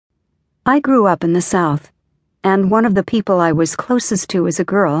I grew up in the South, and one of the people I was closest to as a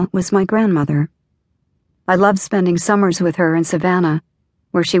girl was my grandmother. I loved spending summers with her in Savannah,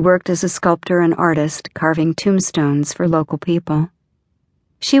 where she worked as a sculptor and artist, carving tombstones for local people.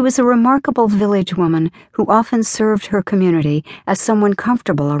 She was a remarkable village woman who often served her community as someone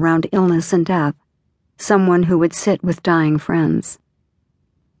comfortable around illness and death, someone who would sit with dying friends.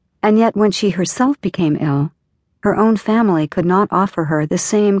 And yet when she herself became ill, her own family could not offer her the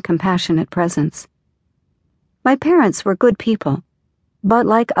same compassionate presence. My parents were good people, but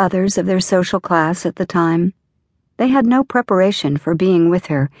like others of their social class at the time, they had no preparation for being with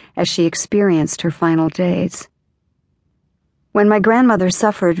her as she experienced her final days. When my grandmother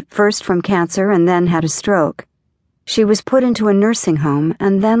suffered first from cancer and then had a stroke, she was put into a nursing home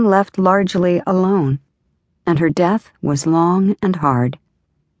and then left largely alone, and her death was long and hard.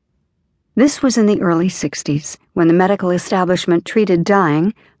 This was in the early 60s, when the medical establishment treated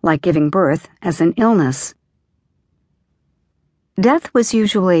dying, like giving birth, as an illness. Death was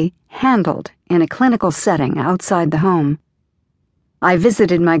usually handled in a clinical setting outside the home. I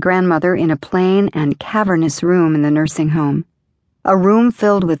visited my grandmother in a plain and cavernous room in the nursing home, a room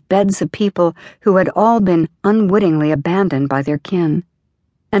filled with beds of people who had all been unwittingly abandoned by their kin,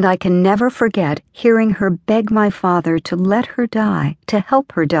 and I can never forget hearing her beg my father to let her die, to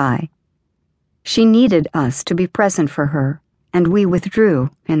help her die. She needed us to be present for her, and we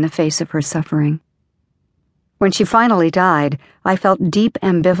withdrew in the face of her suffering. When she finally died, I felt deep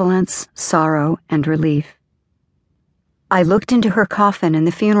ambivalence, sorrow, and relief. I looked into her coffin in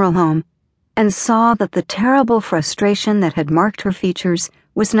the funeral home and saw that the terrible frustration that had marked her features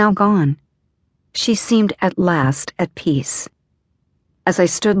was now gone. She seemed at last at peace. As I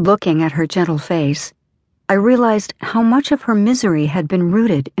stood looking at her gentle face, I realized how much of her misery had been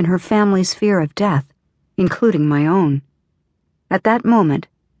rooted in her family's fear of death, including my own. At that moment,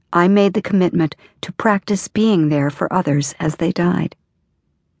 I made the commitment to practice being there for others as they died.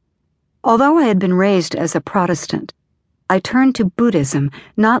 Although I had been raised as a Protestant, I turned to Buddhism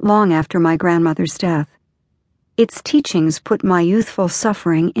not long after my grandmother's death. Its teachings put my youthful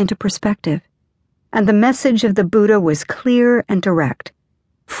suffering into perspective, and the message of the Buddha was clear and direct.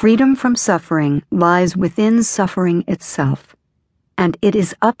 Freedom from suffering lies within suffering itself, and it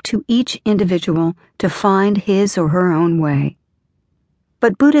is up to each individual to find his or her own way.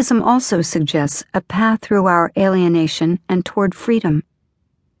 But Buddhism also suggests a path through our alienation and toward freedom.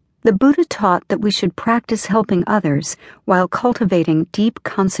 The Buddha taught that we should practice helping others while cultivating deep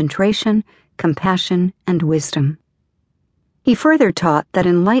concentration, compassion, and wisdom. He further taught that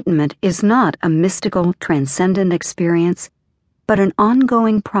enlightenment is not a mystical, transcendent experience, but an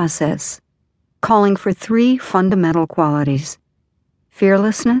ongoing process, calling for three fundamental qualities: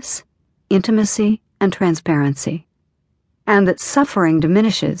 fearlessness, intimacy, and transparency, and that suffering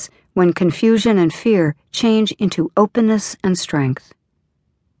diminishes when confusion and fear change into openness and strength.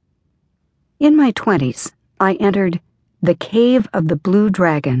 In my 20s, I entered the Cave of the Blue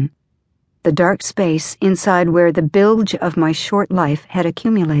Dragon, the dark space inside where the bilge of my short life had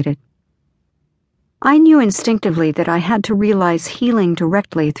accumulated. I knew instinctively that I had to realize healing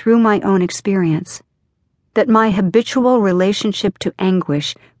directly through my own experience, that my habitual relationship to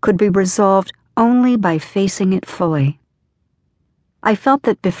anguish could be resolved only by facing it fully. I felt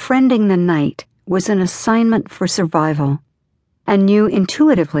that befriending the night was an assignment for survival, and knew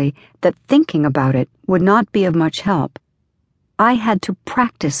intuitively that thinking about it would not be of much help. I had to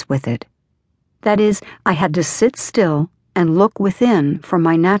practice with it. That is, I had to sit still and look within for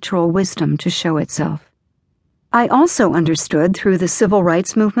my natural wisdom to show itself. I also understood through the civil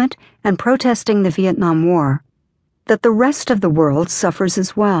rights movement and protesting the Vietnam War that the rest of the world suffers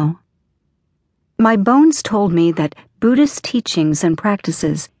as well. My bones told me that Buddhist teachings and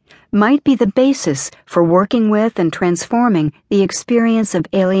practices might be the basis for working with and transforming the experience of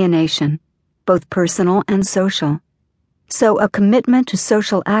alienation, both personal and social. So a commitment to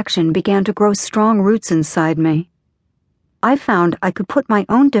social action began to grow strong roots inside me. I found I could put my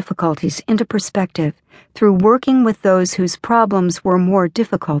own difficulties into perspective through working with those whose problems were more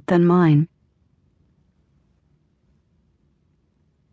difficult than mine.